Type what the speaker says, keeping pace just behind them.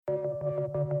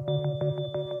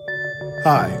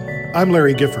Hi, I'm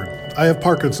Larry Gifford. I have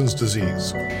Parkinson's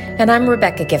disease. And I'm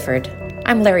Rebecca Gifford.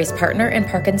 I'm Larry's partner in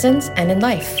Parkinson's and in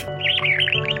life.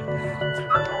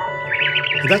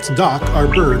 And that's Doc, our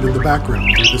bird, in the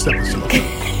background through this episode.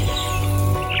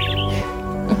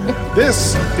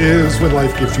 This is When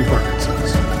Life Gives You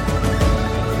Parkinson's.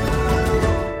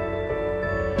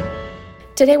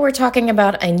 Today we're talking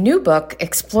about a new book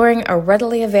exploring a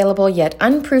readily available yet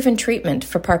unproven treatment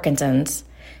for Parkinson's,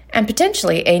 and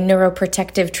potentially a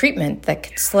neuroprotective treatment that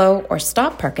could slow or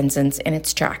stop Parkinson's in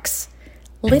its tracks.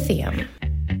 Lithium.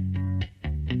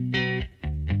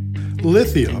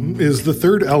 Lithium is the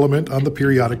third element on the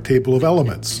periodic table of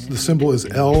elements. The symbol is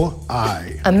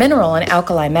Li. A mineral and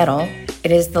alkali metal,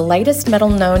 it is the lightest metal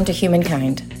known to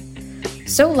humankind.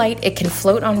 So light it can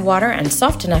float on water and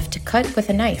soft enough to cut with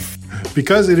a knife.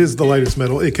 Because it is the lightest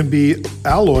metal, it can be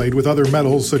alloyed with other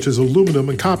metals such as aluminum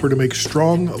and copper to make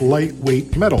strong,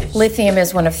 lightweight metals. Lithium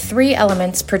is one of three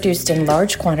elements produced in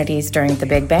large quantities during the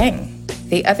Big Bang,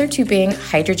 the other two being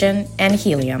hydrogen and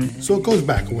helium. So it goes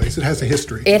back a ways. It has a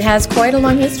history. It has quite a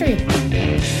long history.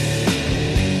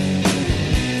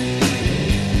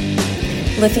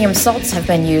 Lithium salts have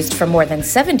been used for more than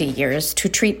 70 years to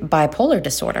treat bipolar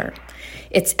disorder.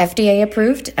 It's FDA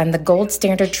approved and the gold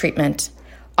standard treatment,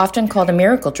 often called a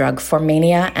miracle drug for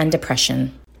mania and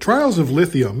depression. Trials of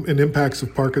lithium and impacts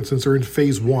of Parkinson's are in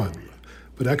phase 1,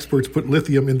 but experts put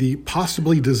lithium in the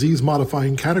possibly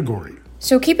disease-modifying category.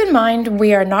 So keep in mind,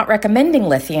 we are not recommending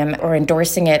lithium or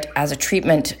endorsing it as a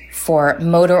treatment for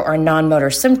motor or non-motor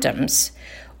symptoms,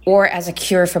 or as a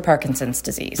cure for Parkinson's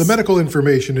disease. The medical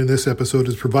information in this episode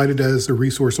is provided as a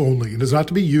resource only and is not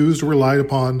to be used or relied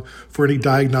upon for any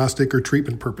diagnostic or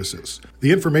treatment purposes.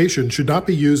 The information should not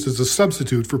be used as a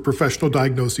substitute for professional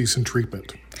diagnosis and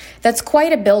treatment. That's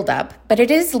quite a buildup, but it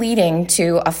is leading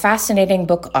to a fascinating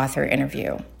book author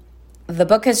interview. The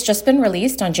book has just been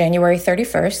released on January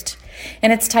 31st,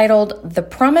 and it's titled The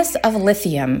Promise of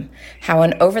Lithium, How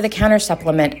an Over-the-Counter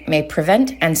Supplement May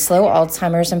Prevent and Slow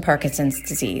Alzheimer's and Parkinson's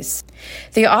Disease.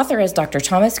 The author is Dr.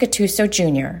 Thomas Gattuso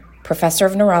Jr., professor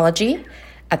of neurology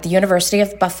at the University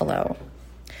of Buffalo.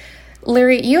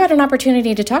 Larry, you had an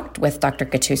opportunity to talk with Dr.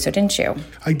 Gattuso, didn't you?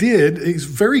 I did. He's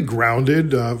very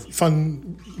grounded,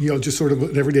 fun, just sort of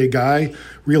an everyday guy,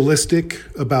 realistic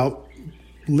about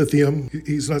lithium.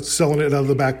 He's not selling it out of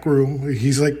the back room.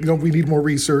 He's like, we need more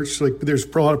research. Like, there's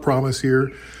a lot of promise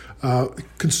here.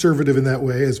 Conservative in that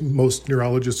way, as most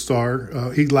neurologists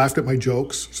are. He laughed at my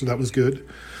jokes, so that was good.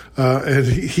 And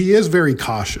he is very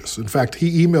cautious. In fact,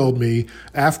 he emailed me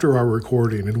after our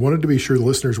recording and wanted to be sure the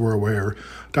listeners were aware.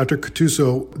 Dr.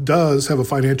 Gattuso does have a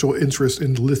financial interest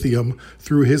in lithium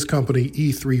through his company,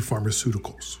 E3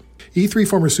 Pharmaceuticals. E3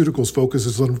 Pharmaceuticals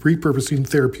focuses on repurposing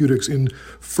therapeutics in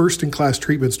first-in-class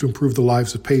treatments to improve the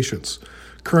lives of patients.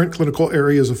 Current clinical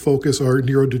areas of focus are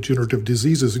neurodegenerative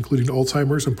diseases, including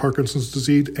Alzheimer's and Parkinson's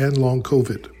disease and long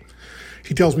COVID.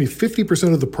 He tells me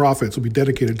 50% of the profits will be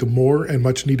dedicated to more and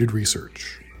much-needed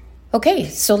research. Okay,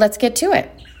 so let's get to it.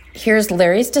 Here's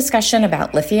Larry's discussion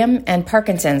about lithium and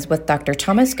Parkinson's with Dr.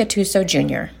 Thomas Gattuso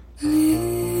Jr.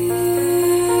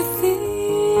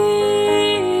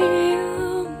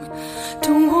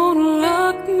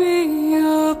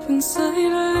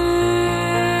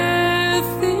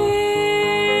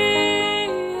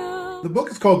 The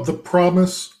book is called The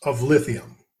Promise of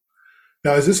Lithium.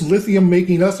 Now, is this lithium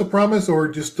making us a promise or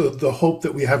just the hope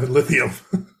that we have in lithium?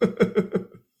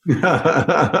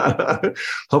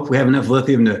 Hope we have enough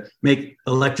lithium to make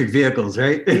electric vehicles,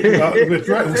 right? That's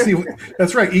right. See,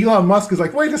 that's right. Elon Musk is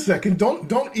like, wait a second,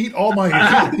 don't eat all my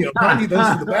lithium. I need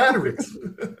those for the batteries.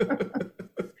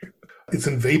 It's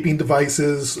in vaping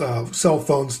devices, cell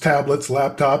phones, tablets,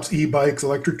 laptops, e-bikes,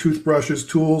 electric toothbrushes,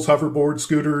 tools, hoverboards,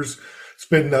 scooters. It's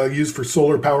been used for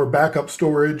solar power backup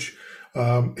storage.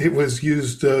 It was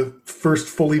used first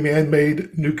fully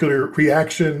man-made nuclear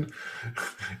reaction.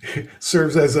 It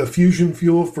serves as a fusion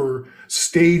fuel for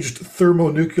staged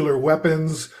thermonuclear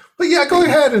weapons. But yeah, go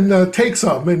ahead and take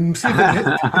some and see if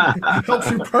it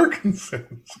helps your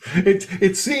Parkinson's.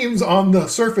 It seems on the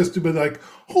surface to be like,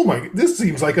 oh my, this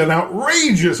seems like an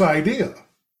outrageous idea.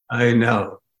 I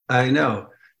know.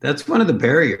 That's one of the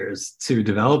barriers to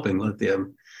developing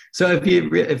lithium. So if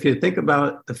you think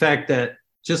about the fact that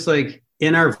just like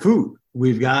in our food,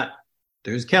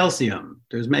 there's calcium,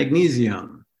 there's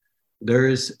magnesium,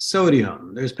 there's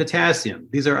sodium, there's potassium.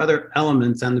 These are other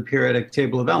elements on the periodic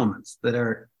table of elements that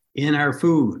are in our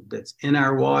food, that's in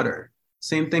our water.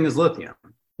 Same thing as lithium.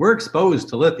 We're exposed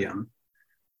to lithium,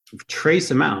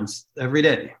 trace amounts every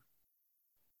day.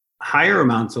 Higher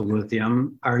amounts of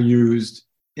lithium are used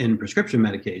in prescription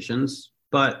medications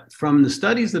But from the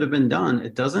studies that have been done,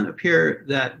 it doesn't appear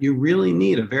that you really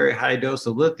need a very high dose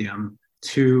of lithium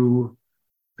to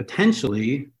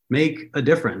potentially make a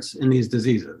difference in these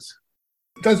diseases.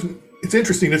 It's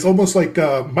interesting. It's almost like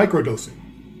microdosing.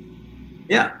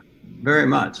 Yeah, very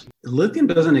much. Lithium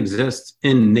doesn't exist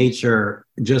in nature,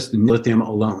 just lithium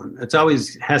alone. It's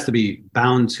always has to be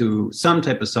bound to some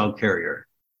type of cell carrier.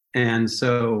 And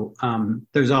so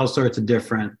there's all sorts of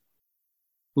different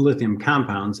lithium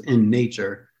compounds in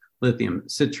nature, lithium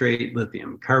citrate,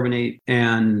 lithium carbonate,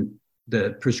 and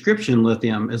the prescription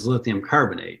lithium is lithium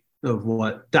carbonate of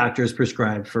what doctors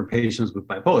prescribe for patients with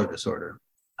bipolar disorder.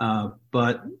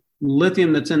 But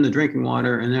lithium that's in the drinking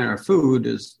water and in our food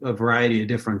is a variety of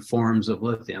different forms of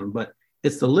lithium, but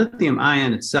it's the lithium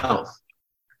ion itself,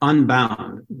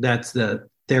 unbound, that's the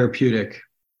therapeutic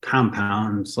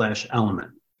compound /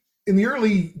 element. In the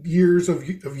early years of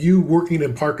you working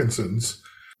in Parkinson's,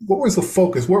 what was the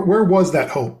focus? Where was that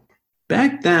hope?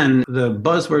 Back then, the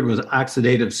buzzword was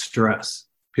oxidative stress.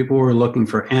 People were looking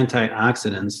for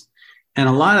antioxidants. And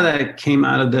a lot of that came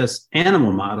out of this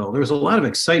animal model. There was a lot of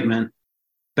excitement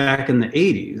back in the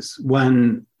 80s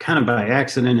when, kind of by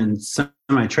accident and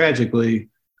semi-tragically,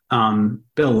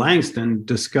 Bill Langston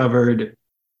discovered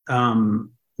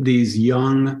these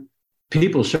young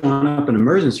people showing up in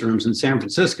emergency rooms in San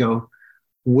Francisco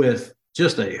with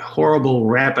just a horrible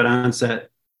rapid onset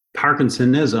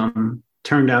Parkinsonism.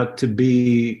 Turned out to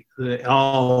be they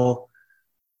all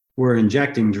were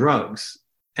injecting drugs.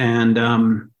 And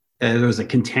there was a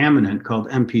contaminant called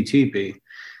MPTP.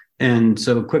 And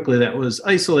so quickly that was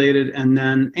isolated. And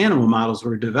then animal models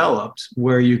were developed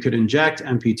where you could inject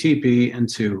MPTP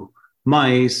into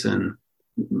mice, and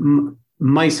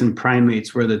mice and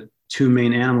primates were the two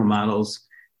main animal models.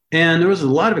 And there was a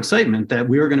lot of excitement that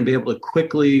we were going to be able to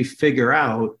quickly figure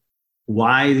out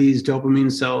why these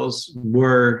dopamine cells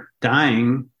were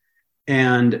dying,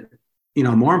 and,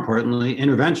 more importantly,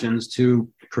 interventions to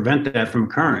prevent that from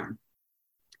occurring.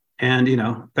 And,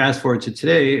 fast forward to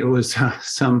today, it was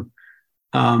some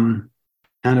kind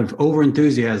of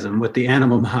overenthusiasm with the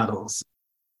animal models.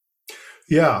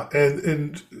 Yeah,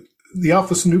 and the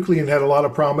alpha-synuclein had a lot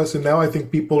of promise, and now I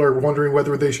think people are wondering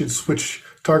whether they should switch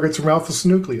targets from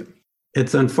alpha-synuclein.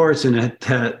 It's unfortunate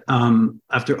that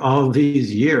after all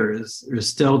these years, we're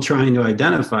still trying to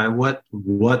identify what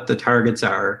the targets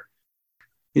are.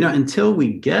 Until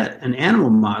we get an animal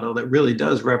model that really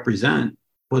does represent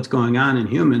what's going on in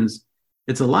humans,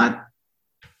 it's a lot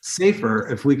safer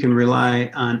if we can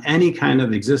rely on any kind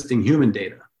of existing human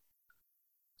data.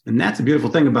 And that's a beautiful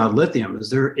thing about lithium, is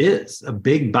there is a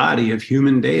big body of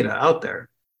human data out there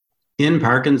in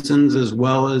Parkinson's as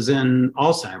well as in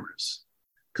Alzheimer's.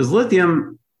 Because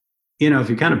lithium, if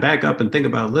you kind of back up and think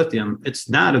about lithium, it's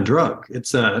not a drug.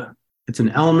 It's an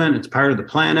element. It's part of the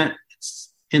planet.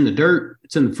 It's in the dirt.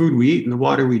 It's in the food we eat and the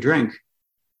water we drink.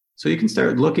 So you can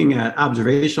start looking at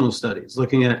observational studies,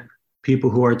 looking at people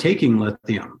who are taking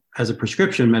lithium as a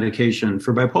prescription medication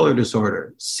for bipolar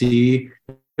disorder, see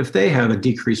if they have a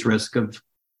decreased risk of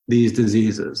these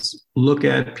diseases. Look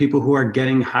at people who are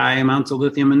getting high amounts of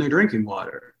lithium in their drinking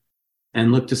water,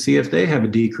 and look to see if they have a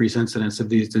decreased incidence of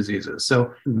these diseases.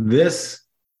 So this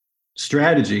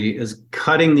strategy is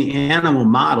cutting the animal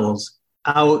models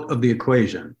out of the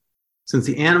equation, since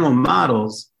the animal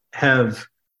models have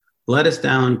led us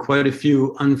down quite a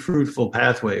few unfruitful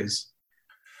pathways.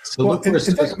 So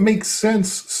that makes sense,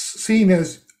 seeing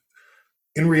as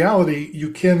in reality,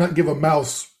 you cannot give a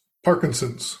mouse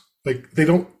Parkinson's. Like, they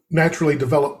don't naturally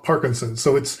develop Parkinson's.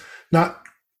 So it's not,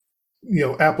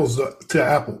 apples to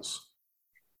apples.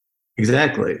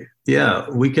 Exactly. Yeah.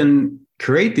 We can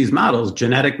create these models,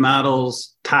 genetic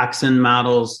models, toxin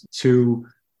models, to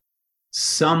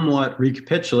somewhat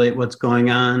recapitulate what's going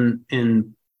on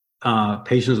in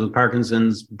patients with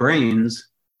Parkinson's brains,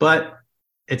 but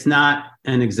it's not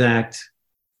an exact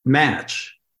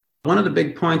match. One of the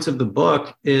big points of the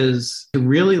book is to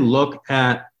really look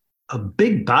at a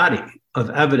big body of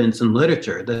evidence and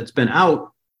literature that's been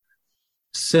out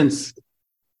since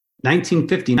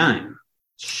 1959,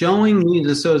 showing these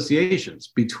associations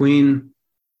between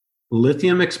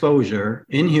lithium exposure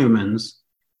in humans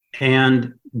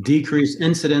and decreased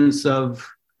incidence of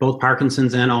both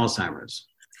Parkinson's and Alzheimer's.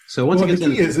 So once the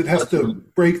key is it has to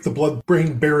break the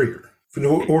blood-brain barrier in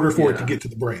order for it to get to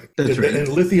the brain. That's right. And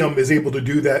lithium is able to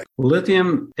do that.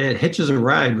 Lithium, it hitches a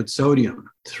ride with sodium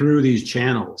through these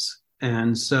channels.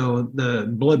 And so the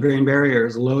blood-brain barrier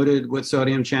is loaded with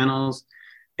sodium channels,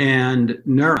 and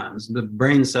neurons, the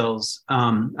brain cells,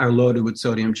 are loaded with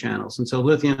sodium channels. And so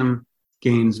lithium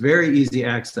gains very easy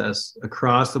access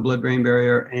across the blood-brain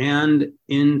barrier and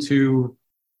into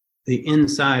the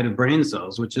inside of brain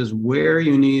cells, which is where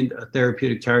you need a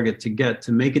therapeutic target to get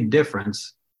to make a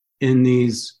difference in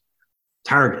these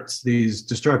targets, these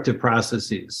destructive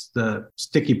processes, the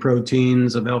sticky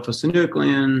proteins of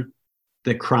alpha-synuclein,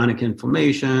 the chronic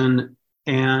inflammation,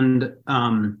 and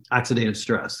oxidative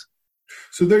stress.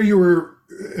 So there you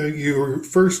were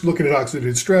first looking at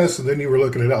oxidative stress, and then you were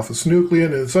looking at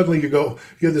alpha-synuclein, and suddenly you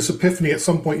had this epiphany at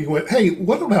some point. You went, hey,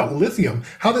 what about lithium?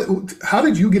 How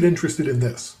did you get interested in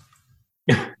this?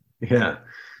 Yeah.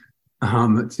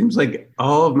 It seems like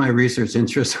all of my research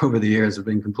interests over the years have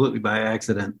been completely by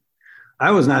accident. I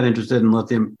was not interested in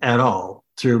lithium at all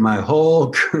through my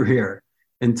whole career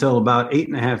until about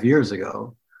 8.5 years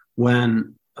ago,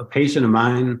 when a patient of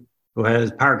mine who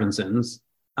has Parkinson's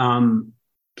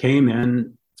came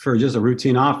in for just a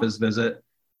routine office visit.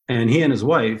 And he and his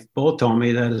wife both told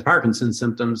me that his Parkinson's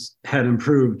symptoms had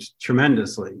improved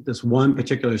tremendously. This one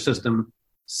particular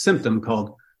symptom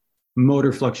called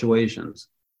motor fluctuations.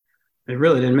 It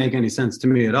really didn't make any sense to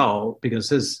me at all, because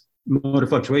his motor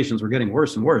fluctuations were getting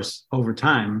worse and worse over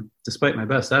time, despite my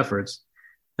best efforts.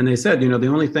 And they said, the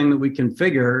only thing that we can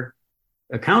figure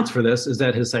accounts for this is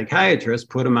that his psychiatrist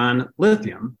put him on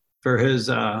lithium for his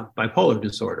bipolar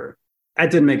disorder.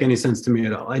 That didn't make any sense to me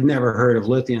at all. I'd never heard of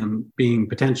lithium being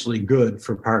potentially good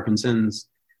for Parkinson's.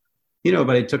 But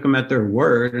I took them at their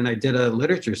word, and I did a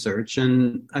literature search,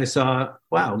 and I saw,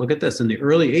 wow, look at this. In the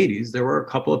early 80s, there were a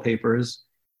couple of papers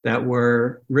that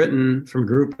were written from a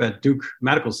group at Duke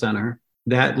Medical Center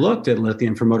that looked at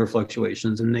lithium for motor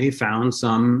fluctuations, and they found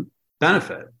some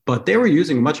benefit. But they were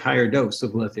using a much higher dose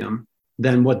of lithium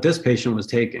than what this patient was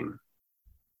taking.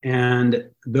 And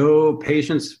though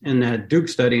patients in that Duke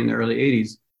study in the early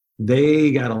 80s,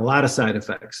 they got a lot of side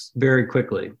effects very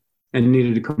quickly and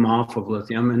needed to come off of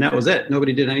lithium. And that was it.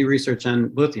 Nobody did any research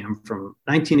on lithium from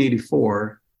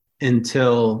 1984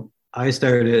 until I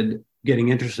started getting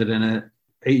interested in it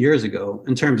 8 years ago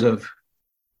in terms of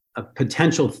a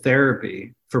potential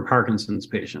therapy for Parkinson's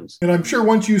patients. And I'm sure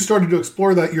once you started to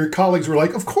explore that, your colleagues were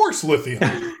like, of course,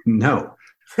 lithium. No,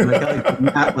 my colleagues did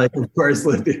not like, of course,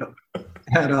 lithium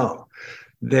at all.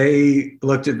 They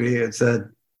looked at me and said,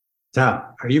 Tom,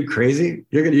 are you crazy?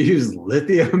 You're going to use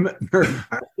lithium for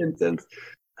Parkinson's?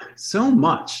 So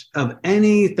much of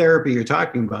any therapy you're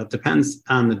talking about depends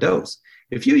on the dose.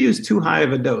 If you use too high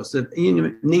of a dose, if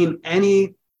you name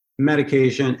any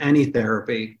medication, any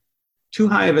therapy, too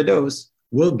high of a dose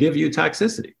will give you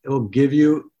toxicity. It will give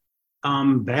you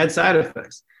bad side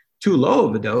effects. Too low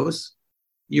of a dose,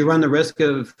 you run the risk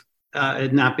of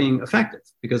it not being effective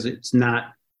because it's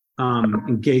not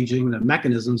engaging the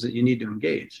mechanisms that you need to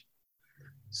engage.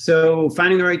 So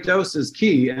finding the right dose is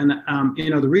key. And,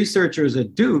 the researchers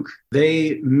at Duke,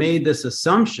 they made this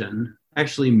assumption.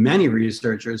 Actually, many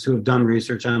researchers who have done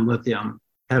research on lithium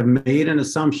have made an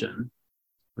assumption,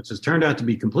 which has turned out to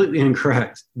be completely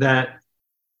incorrect, that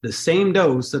the same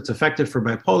dose that's effective for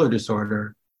bipolar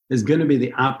disorder is going to be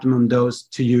the optimum dose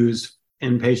to use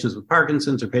in patients with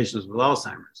Parkinson's or patients with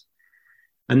Alzheimer's.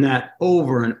 And that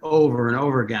over and over and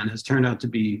over again has turned out to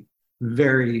be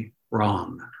very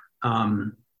wrong.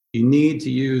 You need to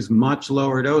use much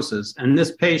lower doses. And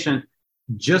this patient,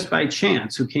 just by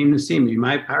chance, who came to see me,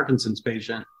 my Parkinson's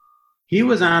patient, he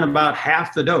was on about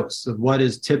half the dose of what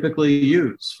is typically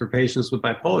used for patients with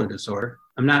bipolar disorder.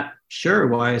 I'm not sure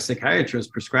why a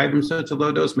psychiatrist prescribed him such a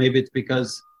low dose. Maybe it's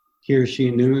because he or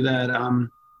she knew that,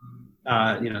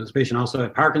 this patient also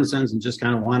had Parkinson's and just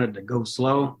kind of wanted to go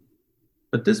slow.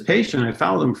 But this patient, I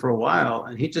followed him for a while,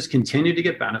 and he just continued to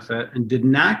get benefit and did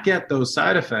not get those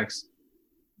side effects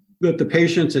that the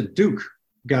patients at Duke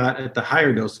got at the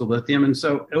higher dose of lithium. And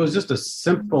so it was just a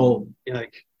simple,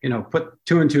 put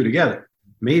two and two together.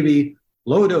 Maybe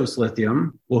low dose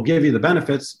lithium will give you the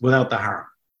benefits without the harm.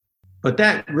 But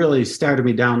that really started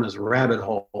me down this rabbit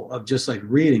hole of just like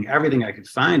reading everything I could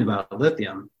find about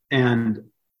lithium and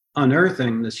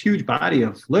unearthing this huge body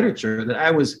of literature that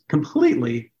I was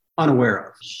completely unaware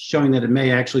of, showing that it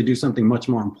may actually do something much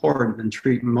more important than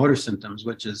treat motor symptoms,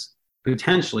 which is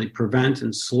potentially prevent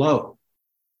and slow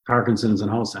Parkinson's and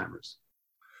Alzheimer's.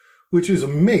 Which is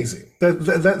amazing.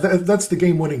 That's the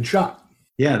game-winning shot.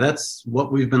 Yeah, that's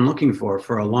what we've been looking for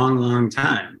a long, long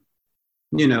time.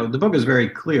 The book is very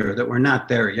clear that we're not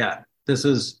there yet. This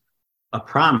is a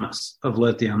promise of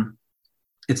lithium.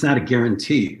 It's not a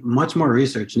guarantee. Much more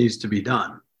research needs to be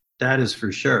done. That is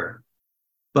for sure.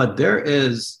 But there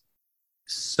is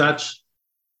such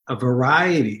a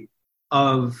variety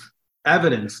of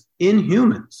evidence in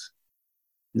humans,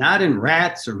 not in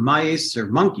rats or mice or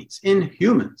monkeys, in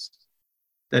humans,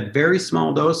 that very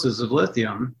small doses of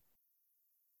lithium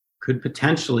could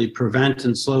potentially prevent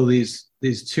and slow these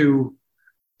two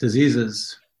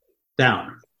diseases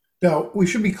down. Now, we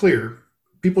should be clear.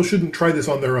 People shouldn't try this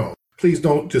on their own. Please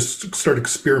don't just start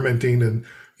experimenting and,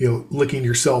 licking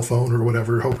your cell phone or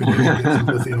whatever, hoping you get some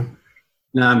lithium.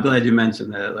 No, I'm glad you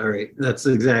mentioned that, Larry. That's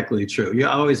exactly true. You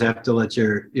always have to let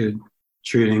your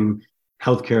treating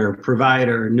healthcare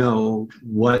provider know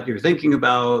what you're thinking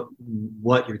about,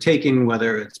 what you're taking,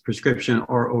 whether it's prescription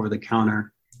or over the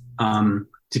counter,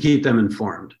 to keep them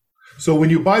informed. So when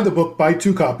you buy the book, buy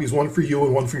 2 copies, one for you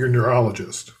and one for your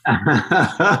neurologist.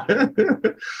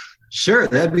 Sure,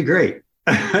 that'd be great.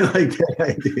 I like that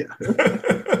idea.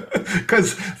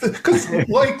 Because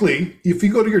likely, if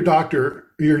you go to your doctor,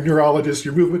 your neurologist,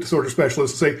 your movement disorder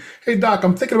specialist, and say, "Hey, doc,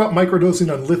 I'm thinking about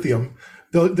microdosing on lithium,"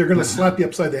 they're going to slap you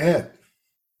upside the head.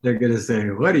 They're going to say,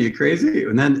 "What, are you crazy?"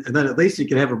 And then at least you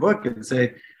can have a book and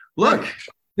say, "Look,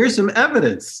 here's some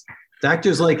evidence."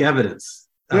 Doctors like evidence.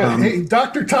 Yeah, hey,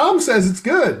 Dr. Tom says it's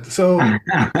good. So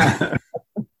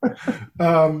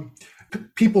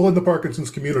people in the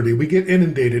Parkinson's community, we get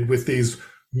inundated with these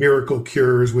miracle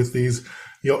cures, with these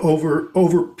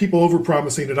over people over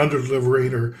promising and under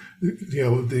delivering, or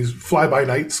these fly by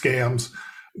night scams.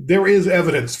 There is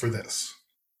evidence for this.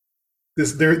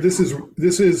 This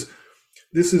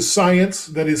is science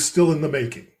that is still in the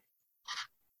making.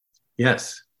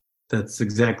 Yes, that's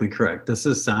exactly correct. This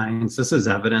is science. This is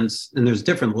evidence, and there's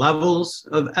different levels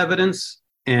of evidence,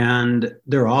 and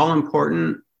they're all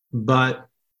important. But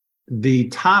the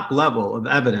top level of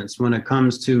evidence when it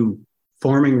comes to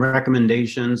forming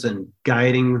recommendations and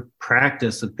guiding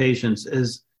practice of patients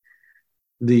is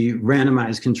the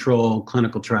randomized control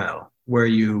clinical trial, where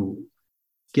you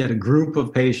get a group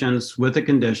of patients with a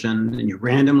condition and you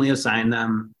randomly assign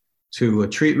them to a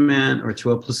treatment or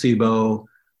to a placebo.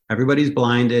 Everybody's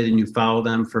blinded and you follow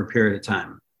them for a period of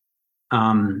time.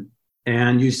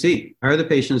 And you see, are the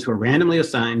patients who are randomly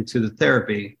assigned to the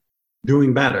therapy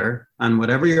doing better on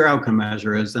whatever your outcome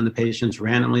measure is than the patients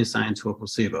randomly assigned to a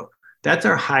placebo? That's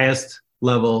our highest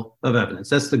level of evidence.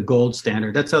 That's the gold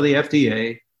standard. That's how the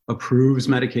FDA approves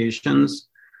medications.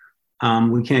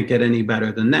 We can't get any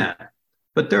better than that.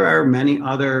 But there are many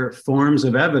other forms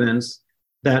of evidence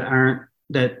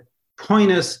that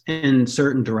point us in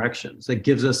certain directions, that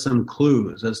gives us some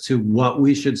clues as to what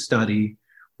we should study,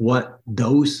 what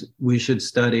dose we should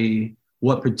study,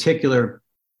 what particular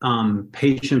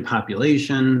patient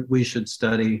population we should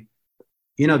study.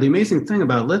 The amazing thing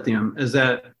about lithium is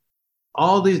that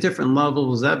all these different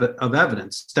levels of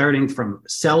evidence, starting from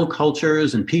cell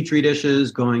cultures and petri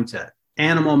dishes, going to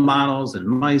animal models and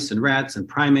mice and rats and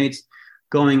primates,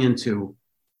 going into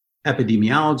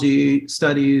epidemiology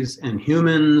studies and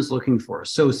humans, looking for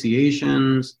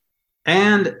associations,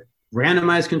 and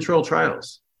randomized control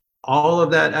trials. All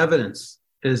of that evidence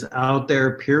is out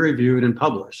there, peer-reviewed and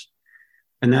published.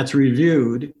 And that's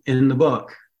reviewed in the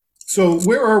book. So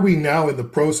where are we now in the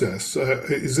process?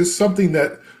 Is this something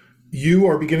that you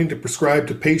are beginning to prescribe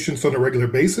to patients on a regular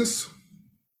basis?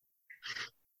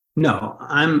 No,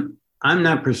 I'm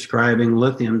not prescribing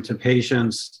lithium to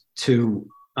patients to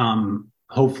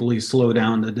hopefully slow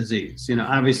down the disease.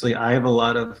 Obviously I have a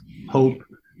lot of hope.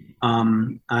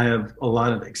 I have a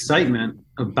lot of excitement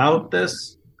about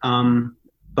this,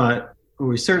 but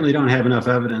we certainly don't have enough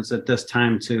evidence at this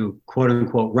time to quote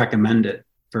unquote recommend it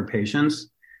for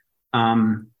patients.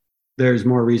 There's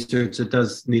more research that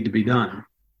does need to be done.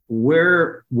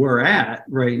 Where we're at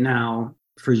right now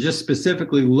for just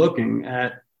specifically looking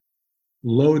at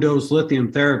low dose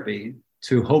lithium therapy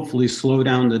to hopefully slow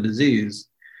down the disease,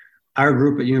 our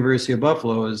group at University of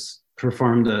Buffalo has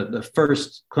performed the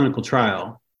first clinical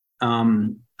trial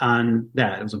on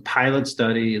that. It was a pilot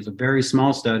study. It was a very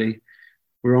small study.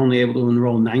 We were only able to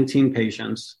enroll 19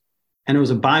 patients, and it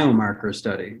was a biomarker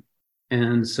study.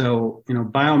 And so,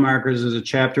 biomarkers is a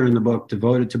chapter in the book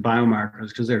devoted to biomarkers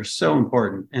because they're so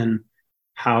important in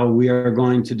how we are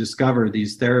going to discover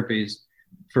these therapies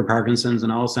for Parkinson's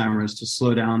and Alzheimer's to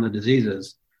slow down the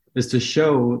diseases, is to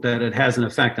show that it has an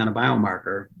effect on a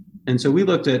biomarker. And so we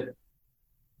looked at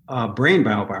brain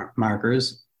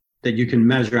biomarkers that you can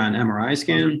measure on MRI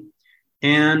scan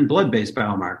and blood-based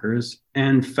biomarkers,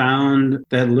 and found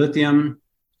that lithium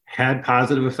had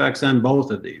positive effects on both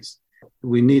of these.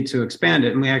 We need to expand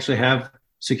it, and we actually have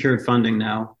secured funding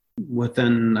now.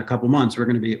 Within a couple months, we're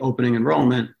going to be opening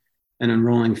enrollment and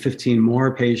enrolling 15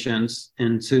 more patients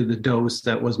into the dose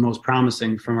that was most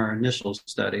promising from our initial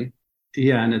study.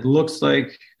 Yeah, and it looks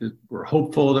like we're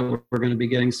hopeful that we're going to be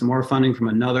getting some more funding from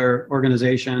another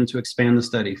organization to expand the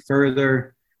study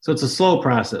further. So it's a slow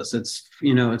process. It's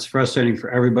frustrating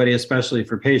for everybody, especially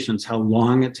for patients, how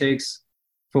long it takes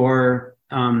for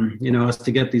us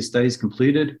to get these studies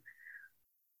completed.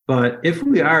 But if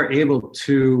we are able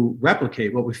to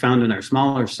replicate what we found in our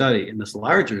smaller study, in this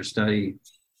larger study,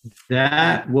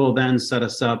 that will then set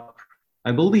us up,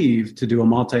 I believe, to do a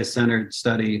multi-centered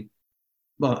study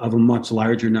of a much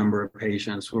larger number of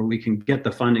patients where we can get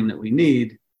the funding that we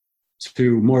need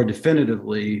to more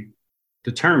definitively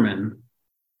determine,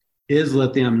 is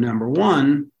lithium, number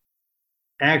one,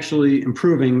 actually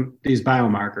improving these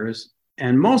biomarkers?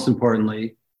 And most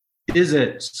importantly, is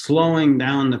it slowing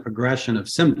down the progression of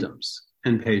symptoms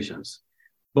in patients?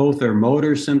 Both their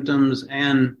motor symptoms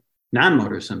and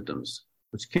non-motor symptoms,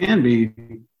 which can be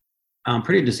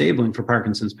pretty disabling for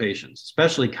Parkinson's patients,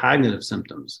 especially cognitive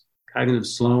symptoms, cognitive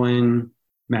slowing,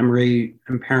 memory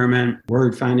impairment,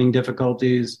 word finding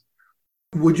difficulties.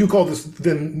 Would you call this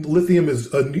then lithium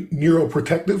is a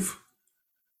neuroprotective?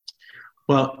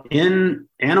 Well, in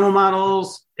animal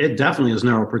models, it definitely is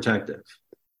neuroprotective.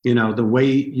 The way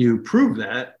you prove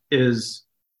that is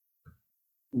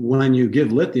when you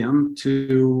give lithium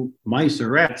to mice or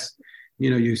rats,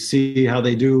 you see how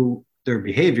they do their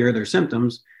behavior, their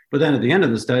symptoms. But then at the end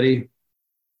of the study,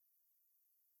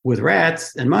 with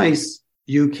rats and mice,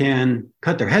 you can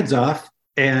cut their heads off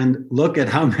and look at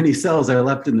how many cells are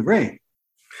left in the brain.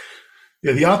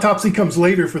 Yeah, the autopsy comes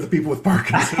later for the people with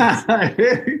Parkinson's.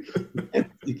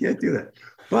 You can't do that.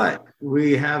 But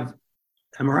we have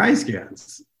MRI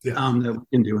scans that we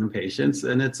can do in patients,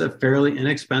 and it's a fairly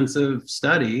inexpensive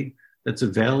study that's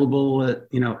available at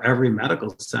every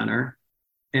medical center.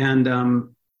 And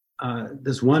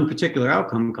this one particular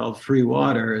outcome called free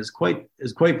water is quite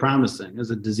promising as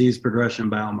a disease progression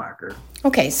biomarker.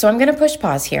 Okay, so I'm going to push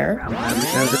pause here.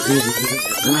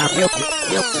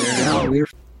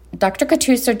 Dr.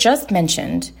 Katuso just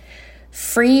mentioned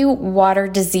free water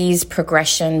disease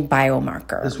progression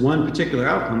biomarker. This one particular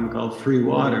outcome called free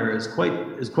water is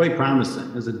quite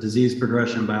promising as a disease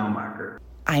progression biomarker.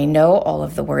 I know all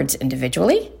of the words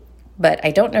individually, but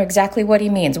I don't know exactly what he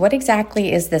means. What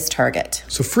exactly is this target?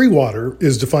 So free water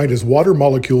is defined as water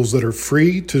molecules that are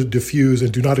free to diffuse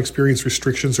and do not experience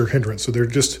restrictions or hindrance. So they're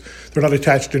not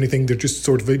attached to anything. They're just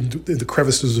sort of in the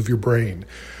crevices of your brain.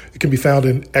 It can be found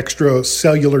in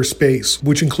extracellular space,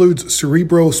 which includes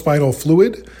cerebrospinal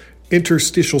fluid,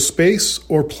 interstitial space,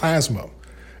 or plasma.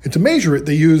 And to measure it,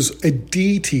 they use a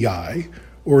DTI,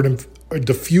 or a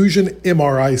diffusion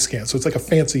MRI scan. So it's like a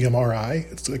fancy MRI.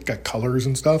 It's like got colors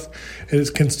and stuff. And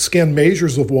it can scan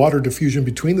measures of water diffusion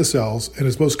between the cells, and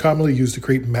is most commonly used to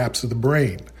create maps of the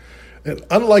brain. And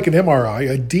unlike an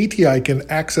MRI, a DTI can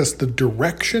access the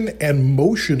direction and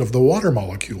motion of the water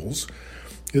molecules.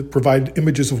 It provides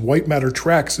images of white matter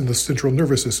tracks in the central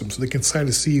nervous system, so they can kind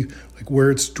of see like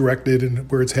where it's directed and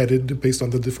where it's headed based on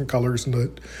the different colors.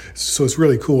 So it's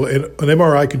really cool. And an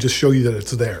MRI can just show you that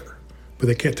it's there, but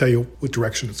they can't tell you what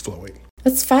direction it's flowing.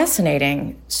 That's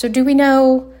fascinating. So do we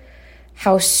know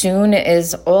how soon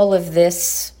is all of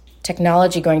this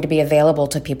technology going to be available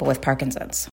to people with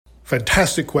Parkinson's?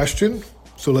 Fantastic question.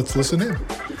 So let's listen in.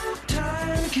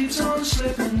 Time keeps on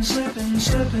slipping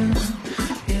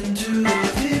into the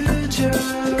future.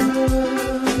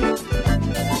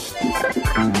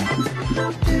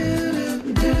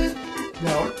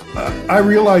 Now, I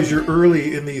realize you're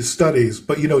early in these studies,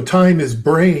 but time is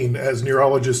brain, as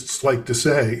neurologists like to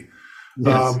say.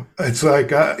 Yes. It's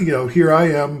like, here I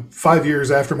am 5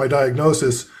 years after my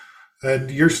diagnosis,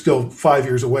 and you're still 5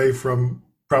 years away from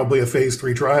probably a phase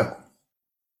 3 trial.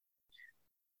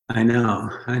 I know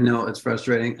it's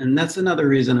frustrating. And that's another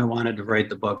reason I wanted to write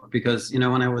the book, because,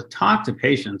 when I would talk to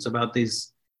patients about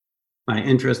my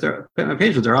interest, my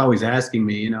patients are always asking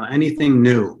me, anything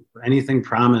new, anything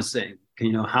promising,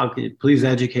 how can you please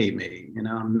educate me?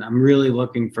 I'm really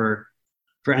looking for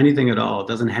anything at all. It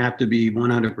doesn't have to be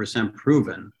 100%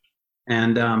 proven.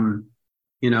 And,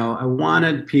 I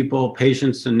wanted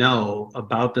patients to know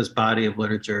about this body of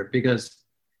literature, because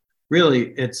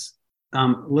really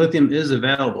lithium is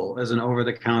available as an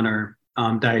over-the-counter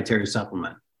dietary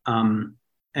supplement.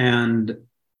 And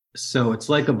so it's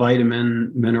like a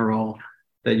vitamin, mineral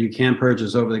that you can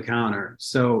purchase over the counter.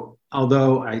 So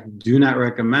although I do not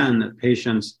recommend that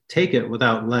patients take it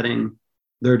without letting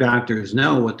their doctors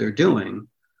know what they're doing,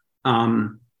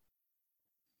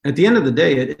 at the end of the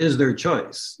day, it is their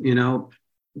choice.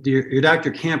 Your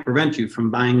doctor can't prevent you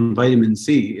from buying vitamin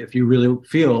C if you really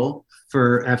feel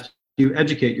after you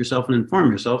educate yourself and inform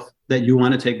yourself that you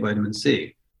want to take vitamin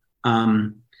C.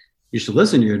 You should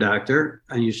listen to your doctor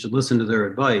and you should listen to their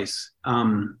advice.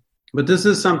 But this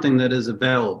is something that is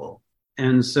available.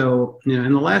 And so,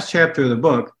 in the last chapter of the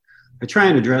book, I try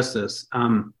and address this.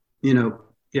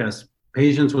 Yes,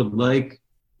 patients would like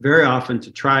very often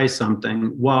to try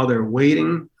something while they're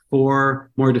waiting for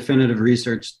more definitive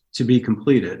research to be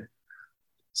completed.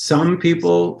 Some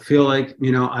people feel like,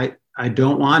 I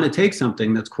don't want to take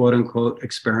something that's quote unquote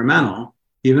experimental,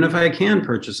 even if I can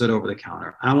purchase it over the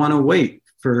counter. I want to wait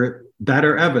for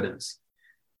better evidence.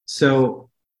 So,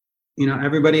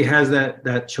 everybody has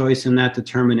that choice and that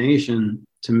determination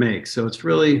to make. So it's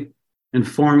really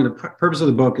inform. The purpose of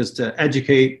the book is to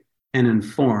educate and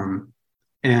inform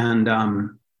and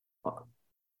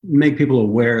make people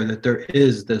aware that there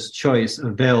is this choice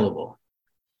available.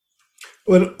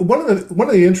 Well, one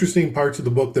of the interesting parts of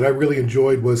the book that I really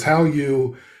enjoyed was how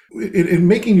you, in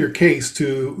making your case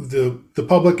to the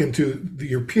public and to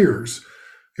your peers,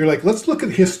 you're like, let's look at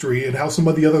history and how some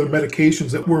of the other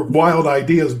medications that were wild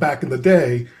ideas back in the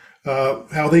day,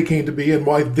 how they came to be and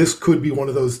why this could be one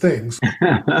of those things.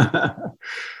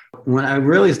 When I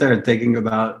really started thinking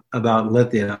about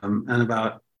lithium and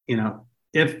about,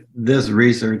 if this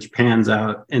research pans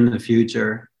out in the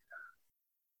future,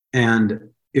 and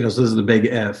so this is the big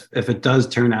if it does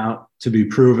turn out to be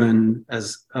proven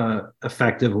as an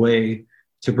effective way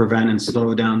to prevent and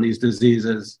slow down these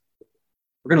diseases,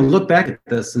 we're going to look back at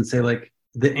this and say, like,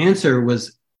 the answer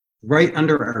was right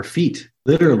under our feet,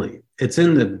 literally. It's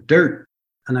in the dirt.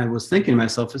 And I was thinking to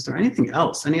myself, is there anything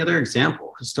else, any other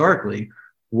example historically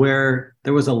where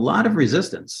there was a lot of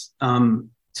resistance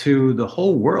to the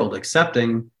whole world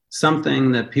accepting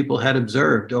something that people had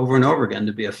observed over and over again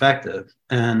to be effective?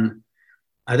 And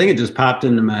I think it just popped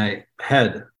into my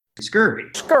head. Scurvy.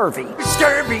 Scurvy.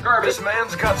 Scurvy. This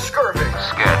man's got scurvy.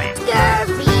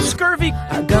 Scurvy.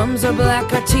 Our gums are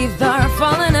black, our teeth are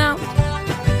falling out.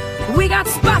 We got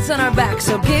spots on our back,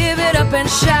 so give it up and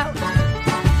shout.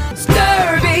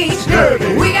 Scurvy.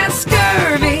 Scurvy. We got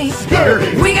scurvy.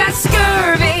 Scurvy. We got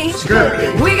scurvy.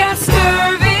 Scurvy. We got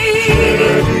scurvy.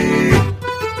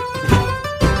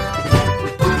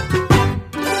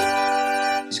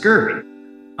 Scurvy.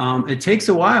 It takes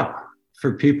a while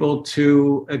for people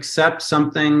to accept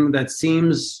something that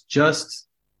seems just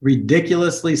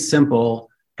ridiculously simple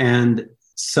and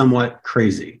somewhat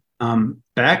crazy.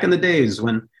 Back in the days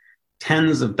when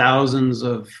tens of thousands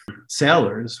of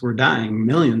sailors were dying,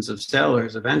 millions of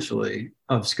sailors eventually,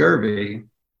 of scurvy,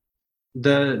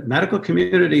 the medical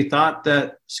community thought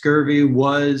that scurvy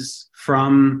was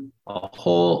from a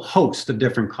whole host of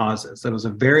different causes. That was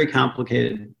a very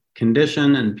complicated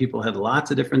condition, and people had lots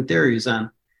of different theories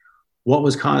on what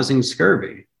was causing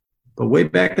scurvy. But way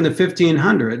back in the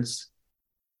 1500s,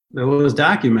 it was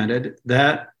documented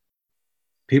that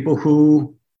people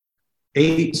who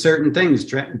ate certain things,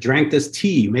 drank this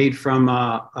tea made from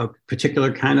a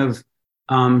particular kind of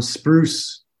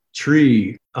spruce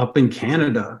tree up in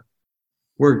Canada,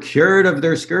 were cured of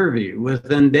their scurvy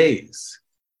within days.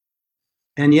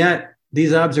 And yet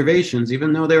these observations,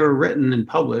 even though they were written and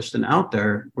published and out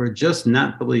there, were just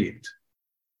not believed.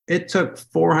 It took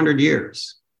 400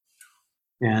 years.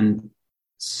 And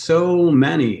so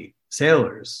many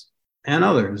sailors and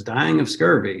others dying of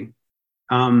scurvy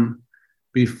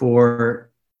before,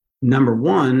 number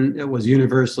one, it was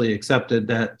universally accepted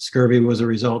that scurvy was a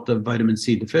result of vitamin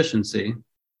C deficiency.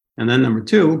 And then number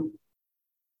two,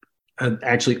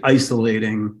 actually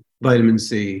isolating vitamin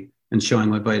C and showing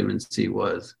what vitamin C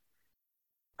was.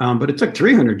 But it took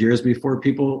 300 years before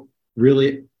people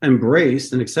really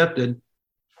embraced and accepted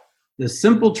the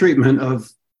simple treatment of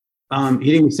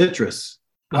eating citrus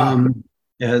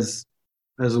as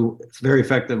a very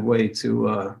effective way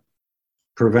to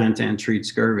prevent and treat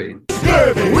scurvy.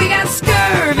 Scurvy. We got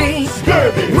scurvy.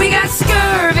 Scurvy. We got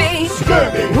scurvy.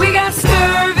 Scurvy. We got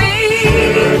scurvy.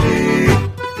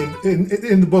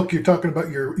 In the book, you're talking about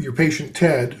your patient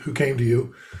Ted, who came to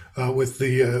you with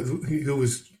who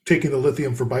was taking the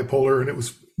lithium for bipolar, and it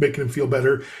was making him feel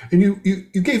better. And you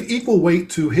gave equal weight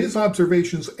to his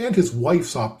observations and his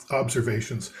wife's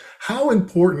observations. How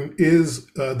important is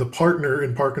the partner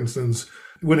in Parkinson's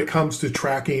when it comes to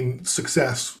tracking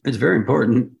success? It's very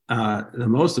important. The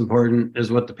most important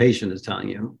is what the patient is telling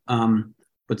you.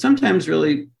 But sometimes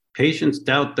really patients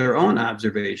doubt their own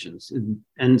observations.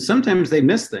 And sometimes they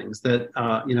miss things that,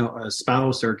 a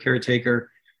spouse or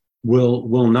caretaker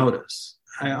will notice.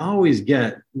 I always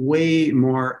get way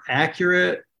more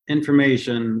accurate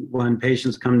information when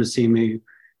patients come to see me,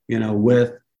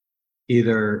 with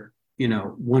either,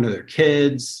 one of their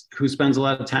kids who spends a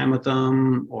lot of time with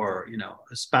them, or,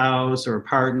 a spouse or a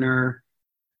partner.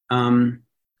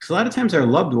 Because a lot of times our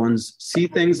loved ones see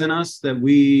things in us that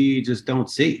we just don't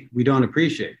see, we don't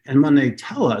appreciate. And when they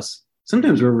tell us,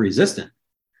 sometimes we're resistant.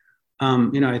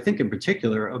 I think in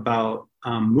particular about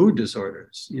mood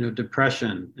disorders,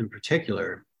 depression in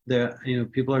particular, that,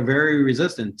 people are very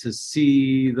resistant to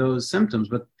see those symptoms.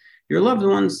 But, your loved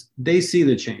ones, they see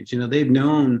the change. They've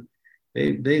known,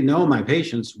 they know my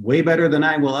patients way better than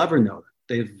I will ever know them.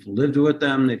 They've lived with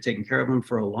them, they've taken care of them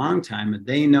for a long time, and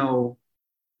they know.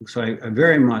 So I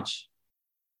very much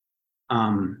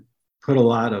put a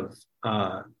lot of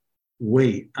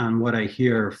weight on what I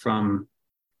hear from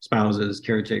spouses,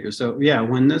 caretakers. So yeah,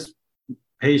 when this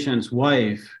patient's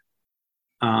wife,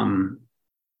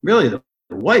 really the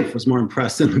wife was more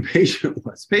impressed than the patient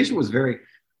was. The patient was very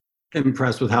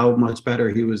impressed with how much better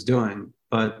he was doing,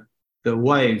 but the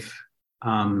wife,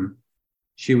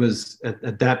 she was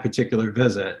at that particular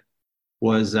visit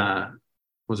was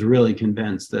really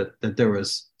convinced that there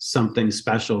was something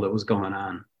special that was going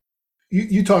on.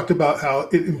 You talked about how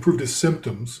it improved his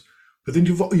symptoms, but then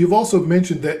you've also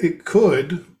mentioned that it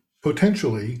could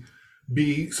potentially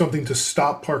be something to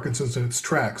stop Parkinson's in its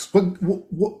tracks.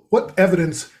 What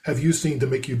evidence have you seen to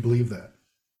make you believe that?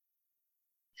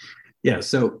 Yeah,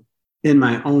 so in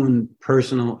my own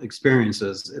personal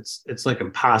experiences, it's like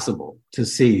impossible to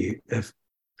see if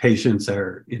patients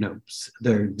are,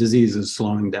 their disease is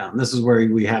slowing down. This is where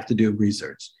we have to do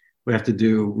research. We have to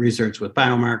do research with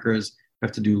biomarkers. We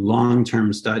have to do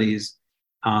long-term studies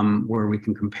where we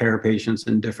can compare patients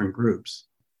in different groups.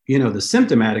 The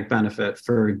symptomatic benefit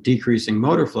for decreasing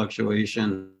motor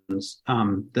fluctuations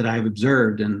that I've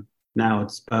observed, and now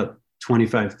it's about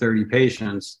 25, 30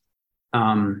 patients,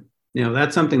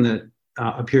 that's something that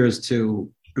appears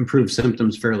to improve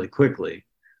symptoms fairly quickly.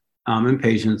 And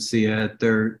patients see it,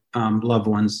 their loved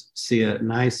ones see it,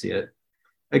 and I see it.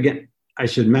 Again, I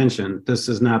should mention, this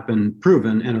has not been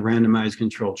proven in a randomized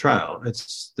controlled trial.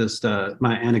 It's just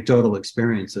my anecdotal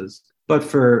experiences. But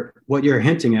for what you're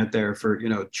hinting at there, for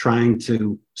trying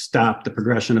to stop the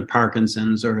progression of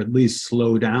Parkinson's or at least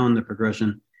slow down the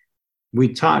progression,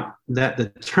 we talk that the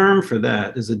term for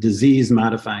that is a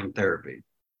disease-modifying therapy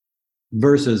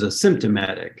versus a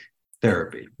symptomatic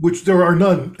therapy. Which there are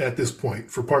none at this point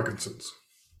for Parkinson's.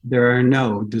 There are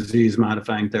no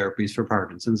disease-modifying therapies for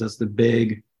Parkinson's. That's the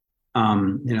big,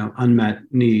 unmet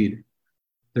need.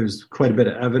 There's quite a bit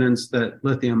of evidence that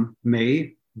lithium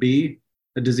may be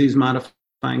a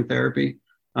disease-modifying therapy.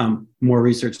 More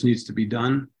research needs to be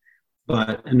done.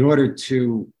 But in order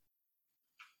to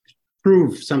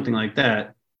prove something like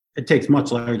that, it takes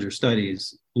much larger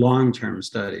studies, long-term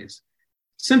studies.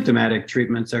 Symptomatic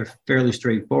treatments are fairly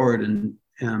straightforward and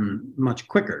much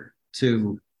quicker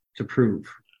to prove.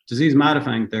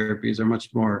 Disease-modifying therapies are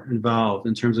much more involved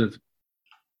in terms of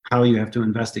how you have to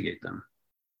investigate them.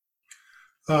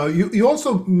 You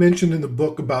also mentioned in the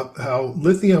book about how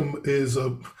lithium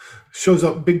shows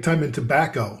up big time in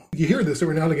tobacco. You hear this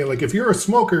every now and again, like if you're a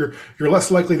smoker, you're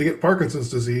less likely to get Parkinson's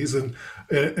disease, and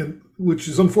which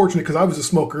is unfortunate because I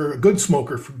was a good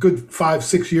smoker for good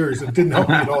 5-6 years, and it didn't help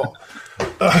me at all.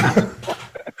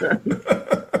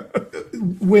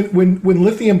 When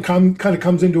lithium kind of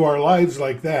comes into our lives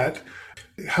like that,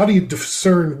 how do you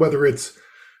discern whether it's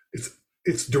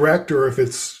direct or if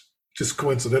it's just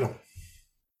coincidental?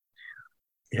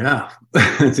 Yeah,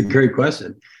 that's a great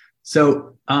question.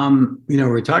 So,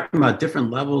 we're talking about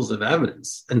different levels of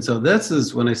evidence. And so this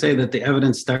is when I say that the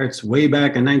evidence starts way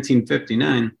back in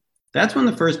 1959, that's when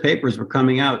the first papers were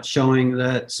coming out showing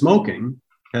that smoking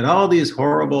had all these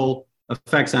horrible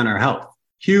effects on our health.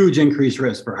 Huge increased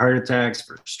risk for heart attacks,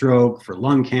 for stroke, for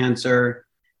lung cancer,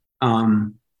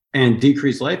 and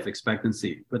decreased life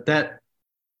expectancy. But that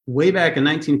way back in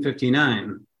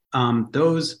 1959,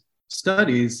 those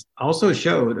studies also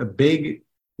showed a big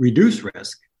reduced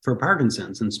risk for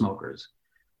Parkinson's in smokers.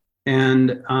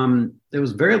 And there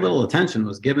was very little attention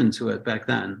was given to it back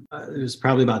then. There was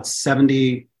probably about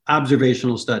 70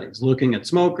 observational studies looking at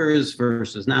smokers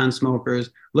versus non-smokers,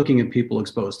 looking at people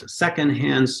exposed to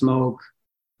secondhand smoke,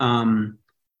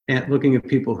 and looking at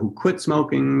people who quit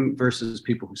smoking versus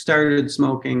people who started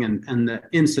smoking, and the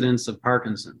incidence of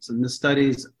Parkinson's. And the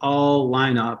studies all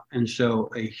line up and show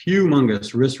a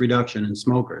humongous risk reduction in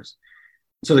smokers.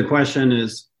 So the question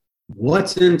is,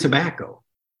 what's in tobacco?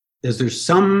 Is there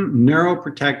some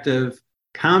neuroprotective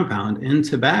compound in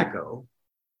tobacco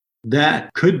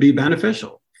that could be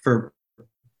beneficial for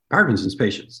Parkinson's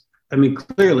patients? I mean,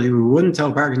 clearly we wouldn't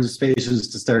tell Parkinson's patients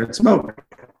to start smoking.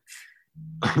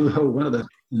 Although one of the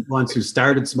ones who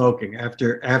started smoking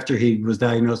after he was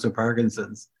diagnosed with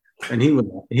Parkinson's, and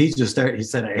he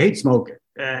said, I hate smoking.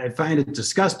 I find it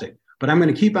disgusting, but I'm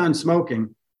going to keep on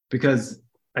smoking because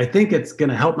I think it's going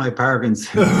to help my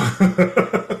Parkinson's.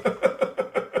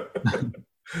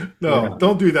 No, Yeah.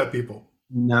 Don't do that, people.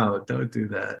 No, don't do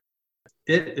that.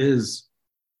 It is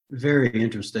very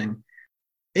interesting.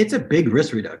 It's a big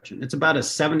risk reduction. It's about a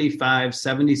 75,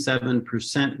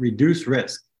 77% reduced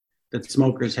risk that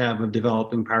smokers have of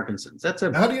developing Parkinson's.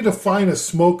 How do you define a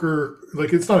smoker?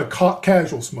 Like, it's not a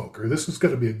casual smoker. This is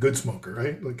going to be a good smoker,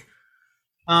 right? Like,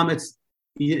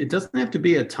 it doesn't have to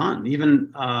be a ton.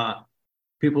 Even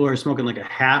people who are smoking like a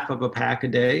half of a pack a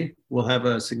day will have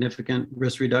a significant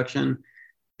risk reduction.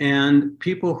 And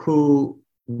people who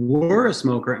were a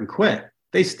smoker and quit,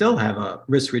 they still have a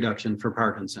risk reduction for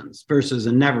Parkinson's versus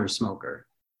a never smoker.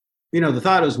 The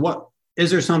thought is,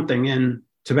 is there something in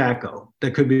tobacco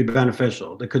that could be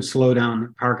beneficial, that could slow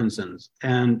down Parkinson's?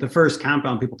 And the first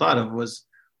compound people thought of was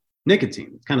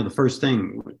nicotine. Kind of the first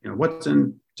thing, what's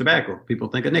in tobacco? People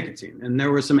think of nicotine. And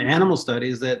there were some animal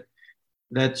studies that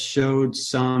showed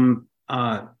some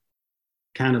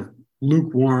kind of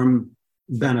lukewarm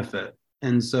benefit.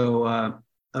 And so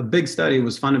a big study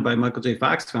was funded by Michael J.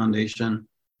 Fox Foundation,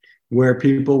 where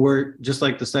people were, just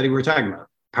like the study we're talking about,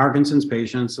 Parkinson's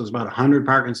patients, it was about 100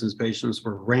 Parkinson's patients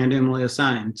were randomly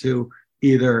assigned to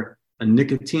either a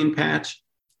nicotine patch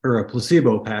or a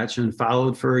placebo patch and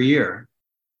followed for a year.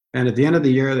 And at the end of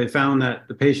the year, they found that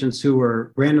the patients who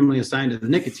were randomly assigned to the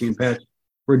nicotine patch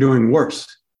were doing worse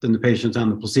than the patients on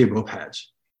the placebo patch.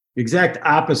 The exact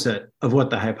opposite of what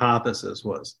the hypothesis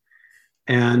was.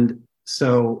 And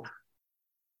so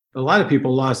a lot of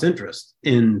people lost interest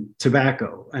in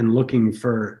tobacco and looking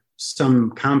for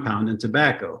some compound in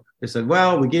tobacco. They said,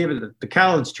 well, we gave it the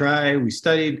college try. We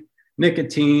studied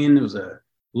nicotine. It was a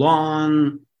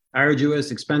long, arduous,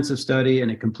 expensive study,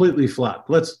 and it completely flopped.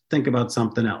 Let's think about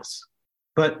something else.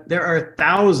 But there are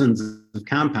thousands of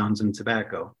compounds in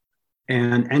tobacco,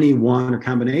 and any one or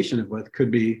combination of what could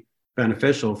be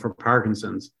beneficial for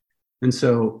Parkinson's. And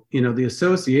so, the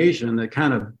association that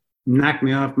kind of knocked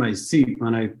me off my seat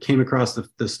when I came across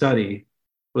the study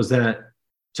was that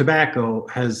tobacco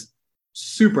has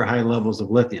super high levels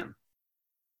of lithium.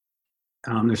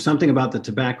 There's something about the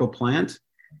tobacco plant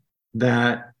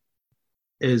that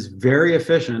is very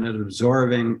efficient at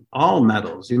absorbing all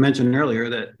metals. You mentioned earlier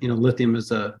that lithium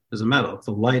is a metal. It's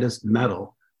the lightest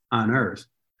metal on Earth,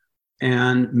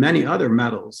 and many other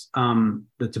metals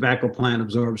the tobacco plant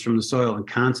absorbs from the soil and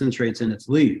concentrates in its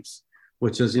leaves,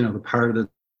 which is the part of the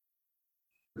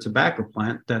tobacco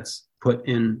plant that's put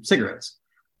in cigarettes.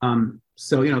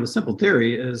 So the simple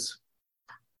theory is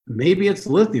maybe it's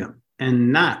lithium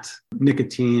and not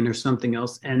nicotine or something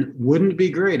else. And wouldn't it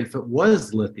be great if it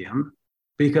was lithium?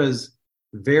 Because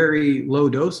very low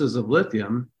doses of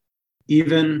lithium,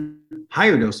 even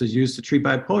higher doses used to treat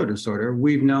bipolar disorder,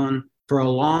 we've known for a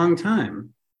long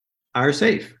time are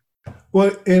safe.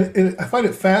 Well, and I find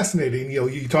it fascinating.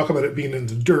 You talk about it being in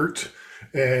the dirt,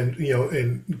 and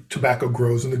and tobacco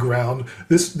grows in the ground.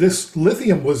 This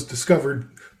lithium was discovered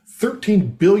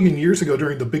 13 billion years ago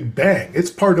during the Big Bang. It's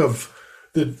part of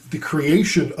the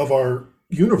creation of our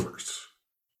universe.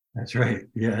 That's right.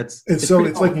 Yeah, it's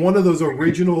like one of those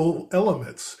original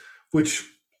elements, which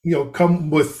come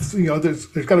with there's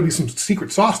got to be some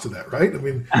secret sauce to that, right? I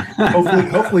mean,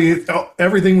 hopefully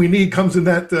everything we need comes in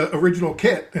that original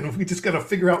kit, and we just got to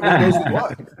figure out what goes with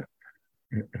what.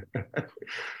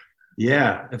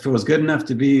 Yeah, if it was good enough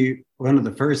to be one of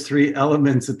the first three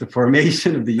elements at the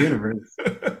formation of the universe,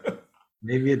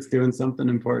 maybe it's doing something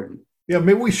important. Yeah,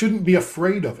 maybe we shouldn't be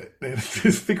afraid of it and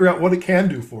just figure out what it can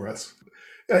do for us.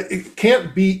 It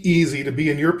can't be easy to be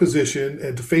in your position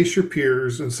and to face your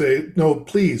peers and say, no,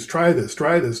 please try this.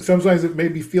 Sometimes it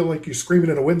made me feel like you're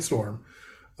screaming in a windstorm.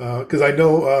 Because I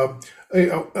know,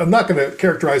 I'm not going to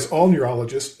characterize all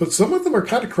neurologists, but some of them are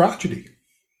kind of crotchety.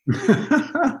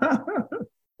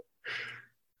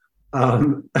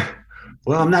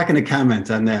 Well, I'm not going to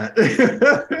comment on that.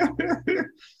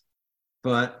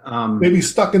 But maybe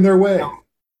stuck in their way.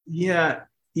 Yeah,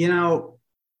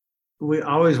 we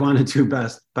always want to do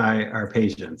best by our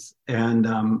patients, and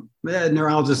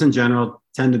neurologists in general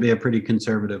tend to be a pretty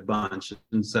conservative bunch,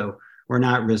 and so we're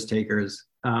not risk takers.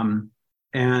 But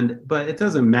it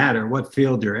doesn't matter what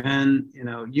field you're in.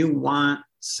 You want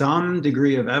some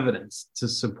degree of evidence to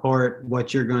support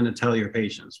what you're going to tell your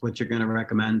patients, what you're going to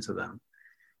recommend to them.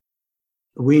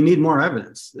 We need more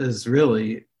evidence is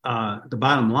really the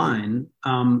bottom line.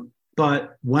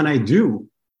 But when I do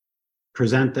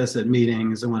present this at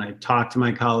meetings and when I talk to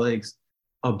my colleagues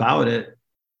about it,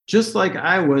 just like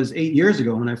I was 8 years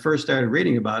ago when I first started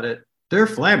reading about it, they're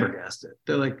flabbergasted.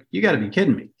 They're like, you got to be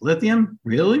kidding me. Lithium?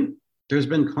 Really? There's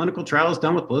been clinical trials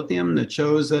done with lithium that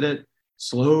shows that it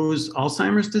slows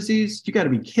Alzheimer's disease? You got to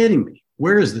be kidding me.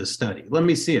 Where is this study? Let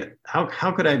me see it. How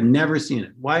could I have never seen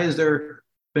it? Why has there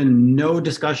been no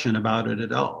discussion about it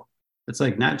at all? It's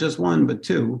like not just one, but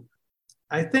two.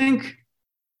 I hope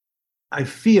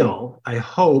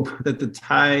that the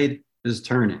tide is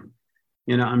turning.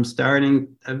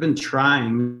 I've been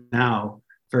trying now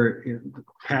for the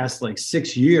past like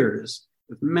 6 years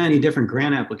with many different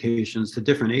grant applications to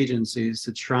different agencies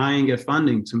to try and get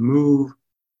funding to move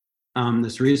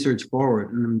this research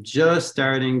forward. And I'm just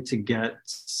starting to get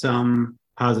some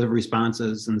positive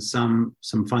responses and some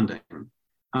funding.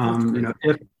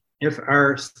 If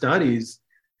our studies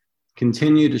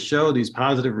continue to show these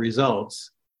positive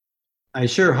results, I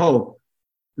sure hope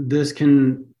this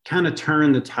can kind of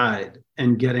turn the tide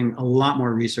and getting a lot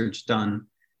more research done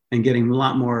and getting a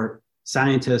lot more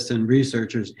scientists and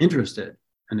researchers interested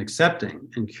and accepting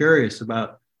and curious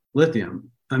about lithium.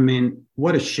 I mean,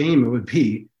 what a shame it would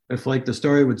be if, like the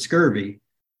story with scurvy,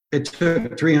 it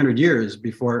took 300 years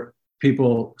before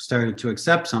people started to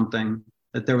accept something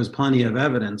that there was plenty of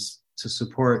evidence to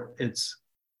support its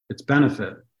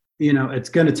benefit. It's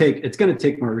going to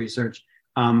take more research,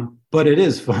 but it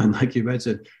is fun, like you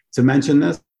mentioned, to mention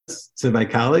this to my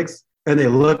colleagues, and they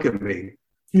look at me,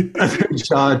 and their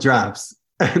jaw drops,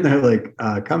 and they're like,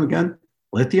 "Come again?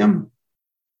 Lithium?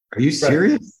 Are you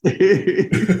serious?"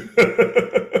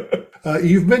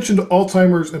 You've mentioned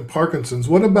Alzheimer's and Parkinson's.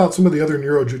 What about some of the other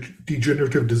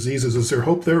neurodegenerative diseases? Is there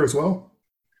hope there as well?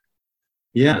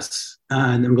 Yes,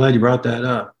 and I'm glad you brought that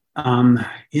up.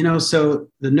 So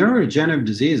the neurodegenerative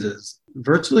diseases,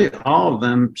 virtually all of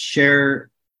them share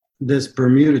this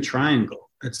Bermuda Triangle.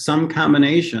 It's some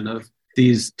combination of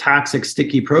these toxic,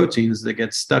 sticky proteins that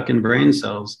get stuck in brain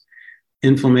cells,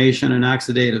 inflammation and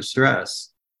oxidative stress.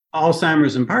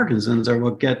 Alzheimer's and Parkinson's are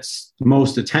what gets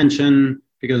most attention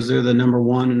because they're the number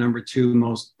 1 and number 2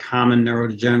 most common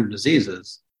neurodegenerative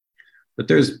diseases. But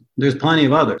there's plenty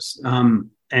of others.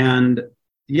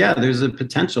 There's a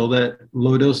potential that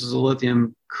low doses of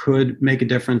lithium could make a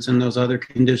difference in those other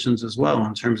conditions as well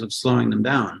in terms of slowing them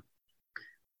down.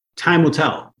 Time will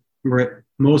tell.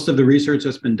 Most of the research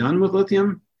that's been done with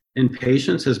lithium in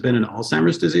patients has been in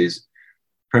Alzheimer's disease,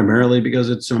 primarily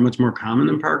because it's so much more common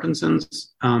than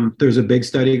Parkinson's. There's a big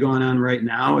study going on right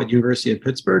now at University of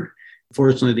Pittsburgh.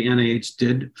 Fortunately, the NIH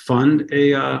did fund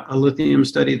a lithium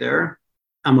study there.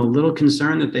 I'm a little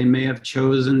concerned that they may have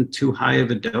chosen too high of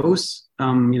a dose.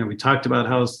 We talked about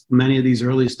how many of these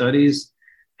early studies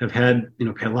have had,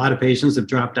 a lot of patients have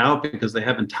dropped out because they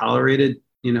haven't tolerated,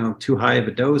 too high of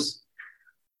a dose.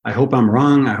 I hope I'm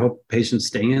wrong. I hope patients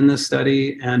stay in this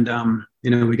study and,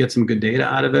 we get some good data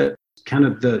out of it. Kind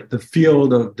of the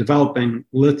field of developing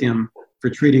lithium for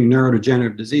treating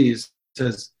neurodegenerative disease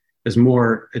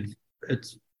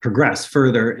it's progressed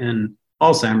further in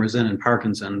Alzheimer's and in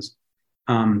Parkinson's.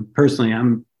 Personally,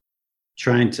 I'm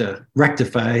trying to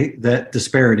rectify that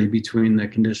disparity between the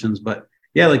conditions. But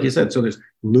yeah, like you said, so there's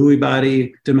Lewy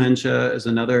body dementia is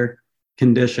another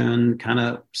condition kind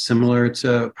of similar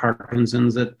to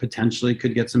Parkinson's that potentially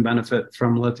could get some benefit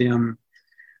from lithium.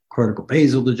 Cortical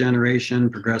basal degeneration,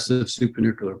 progressive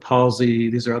supranuclear palsy.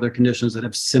 These are other conditions that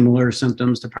have similar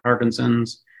symptoms to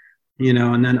Parkinson's,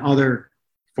 and then other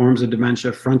forms of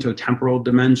dementia, frontotemporal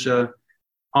dementia,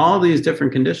 all these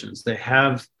different conditions.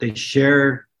 They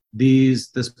share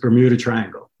this Bermuda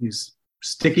Triangle, these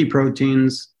sticky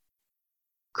proteins,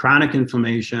 chronic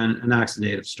inflammation, and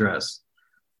oxidative stress.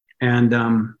 And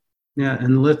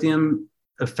and lithium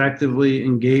effectively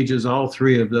engages all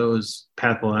 3 of those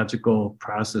pathological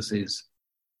processes.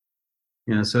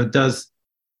 So it does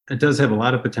have a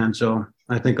lot of potential.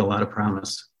 I think a lot of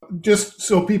promise. Just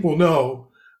so people know,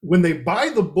 when they buy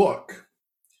the book,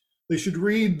 they should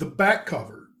read the back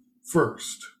cover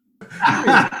first.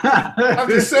 I'm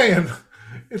just saying,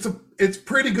 it's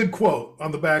pretty good quote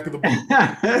on the back of the book.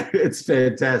 It's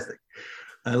fantastic.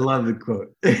 I love the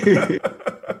quote.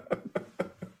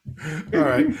 All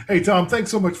right. Hey, Tom,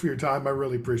 thanks so much for your time. I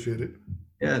really appreciate it.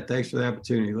 Yeah, thanks for the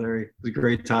opportunity, Larry. It was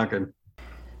great talking.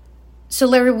 So,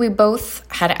 Larry, we both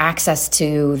had access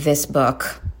to this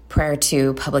book prior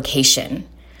to publication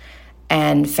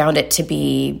and found it to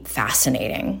be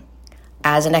fascinating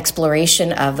as an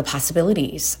exploration of the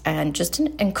possibilities and just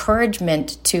an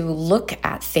encouragement to look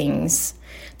at things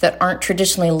that aren't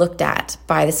traditionally looked at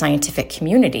by the scientific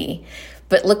community,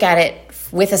 but look at it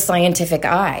with a scientific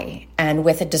eye and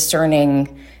with a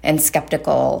discerning and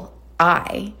skeptical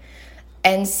eye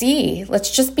and see,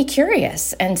 let's just be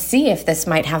curious and see if this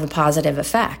might have a positive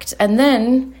effect. And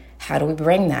then how do we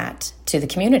bring that to the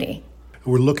community?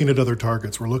 We're looking at other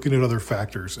targets. We're looking at other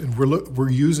factors, and we're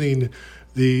using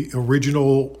the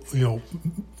original,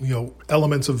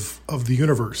 elements of the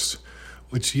universe,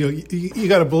 which you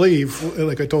got to believe.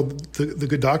 Like I told the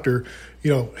good doctor,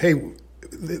 hey,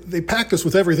 they packed us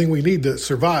with everything we need to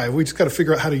survive. We just got to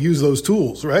figure out how to use those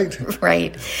tools, right?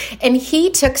 Right. And he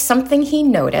took something he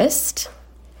noticed.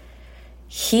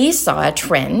 He saw a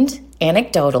trend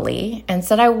anecdotally and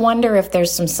said, I wonder if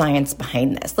there's some science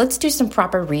behind this. Let's do some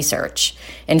proper research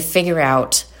and figure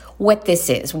out what this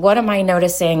is. What am I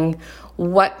noticing?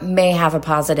 What may have a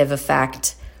positive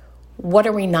effect? What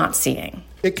are we not seeing?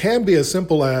 It can be as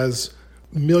simple as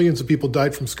millions of people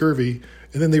died from scurvy,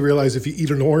 and then they realize if you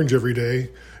eat an orange every day,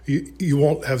 you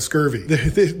won't have scurvy.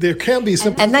 There can be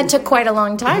simple... And that took quite a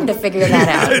long time to figure that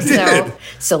out.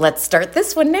 So let's start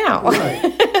this one now.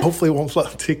 Right. Hopefully it won't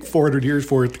take 400 years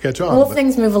for it to catch on. Well,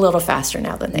 things move a little faster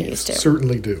now than they used to.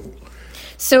 Certainly do.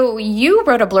 So you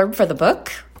wrote a blurb for the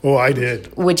book. Oh, I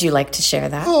did. Would you like to share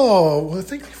that? Oh, well,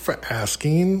 thank you for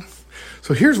asking.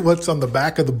 So here's what's on the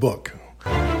back of the book.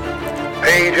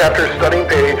 Page after stunning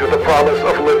page of the promise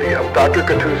of lithium, Dr.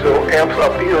 Gattuso amps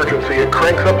up the urgency and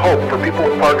cranks up hope for people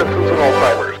with Parkinson's and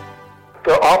Alzheimer's.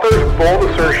 The author's bold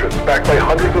assertions, backed by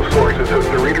hundreds of sources, has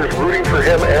the readers rooting for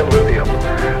him and lithium.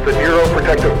 The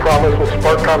neuroprotective promise will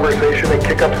spark conversation and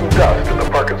kick up some dust in the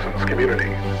Parkinson's community.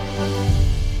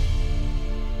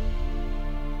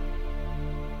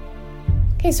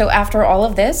 Okay, so after all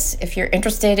of this, if you're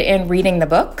interested in reading the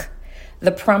book,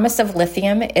 The Promise of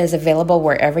Lithium is available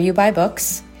wherever you buy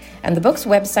books, and the book's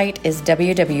website is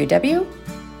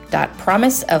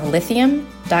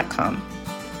www.promiseoflithium.com.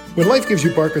 When Life Gives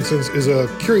You Parkinson's is a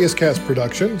Curious Cast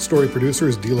production. Story producer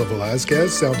is Dila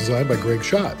Velazquez. Sound design by Greg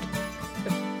Schott.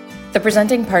 The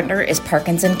presenting partner is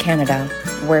Parkinson Canada,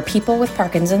 where people with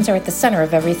Parkinson's are at the center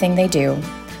of everything they do.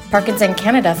 Parkinson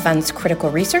Canada funds critical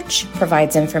research,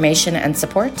 provides information and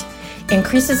support,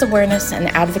 increases awareness, and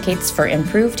advocates for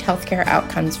improved healthcare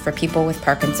outcomes for people with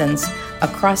Parkinson's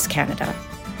across Canada.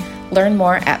 Learn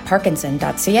more at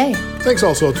parkinson.ca. Thanks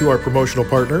also to our promotional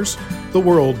partners, the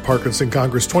World Parkinson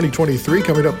Congress 2023,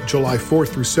 coming up July 4th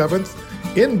through 7th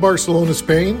in Barcelona,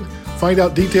 Spain. Find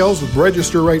out details,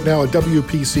 register right now at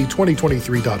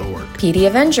WPC2023.org. PD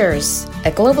Avengers,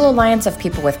 a global alliance of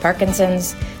people with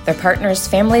Parkinson's, their partners,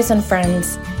 families, and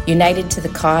friends, united to the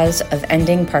cause of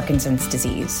ending Parkinson's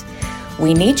disease.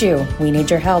 We need you. We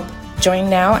need your help. Join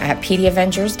now at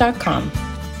pdavengers.com.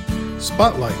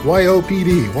 Spotlight,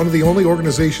 YOPD, one of the only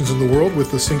organizations in the world with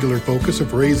the singular focus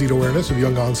of raising awareness of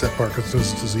young onset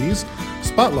Parkinson's disease.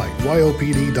 Spotlight,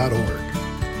 YOPD.org.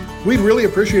 We'd really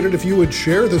appreciate it if you would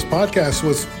share this podcast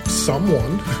with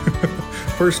someone.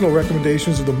 Personal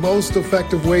recommendations are the most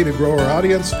effective way to grow our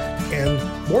audience and,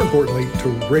 more importantly, to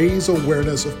raise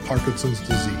awareness of Parkinson's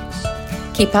disease.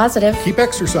 Keep positive. Keep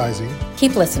exercising.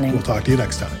 Keep listening. We'll talk to you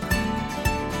next time.